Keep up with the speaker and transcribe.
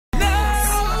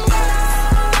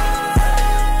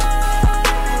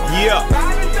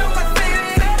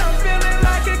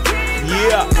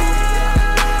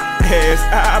Yes,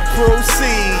 I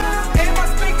proceed.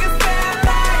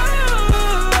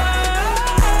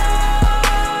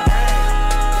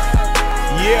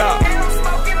 Yeah.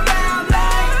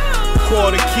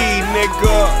 Quarter key,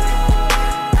 nigga.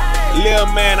 Lil'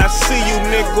 man, I see you,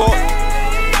 nigga.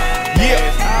 Yeah.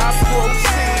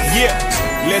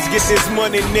 Yeah. Let's get this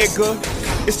money, nigga.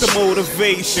 It's the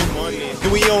motivation.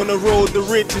 Then we on the road, the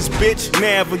richest bitch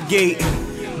navigating.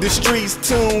 The streets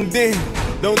tuned in,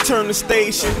 don't turn the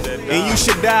station. And you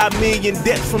should die a million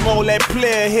deaths from all that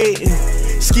player hating.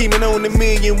 Scheming on the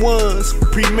million ones,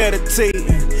 premeditating.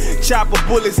 Chopper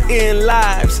bullets in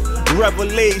lives,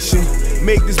 revelation.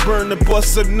 Make this burner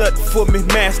bust a nut for me,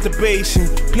 masturbation.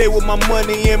 Play with my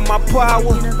money and my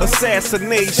power,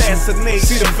 assassination.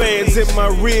 See the fans in my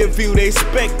rear view, they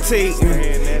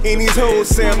spectating. And these hoes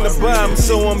say I'm the bomb,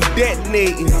 so I'm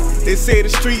detonating. They say the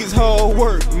streets hard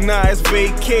work, nah, it's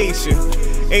vacation.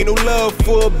 Ain't no love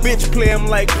for a bitch, play 'em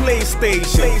like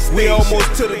PlayStation. We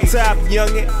almost to the top,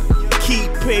 youngin',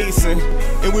 keep pacing.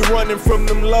 And we running from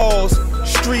them laws,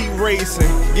 street racing.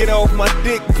 Get off my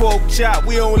dick, pork chop,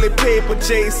 we only paper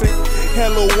chasing.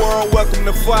 Hello world, welcome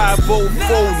to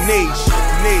 504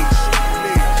 Nation.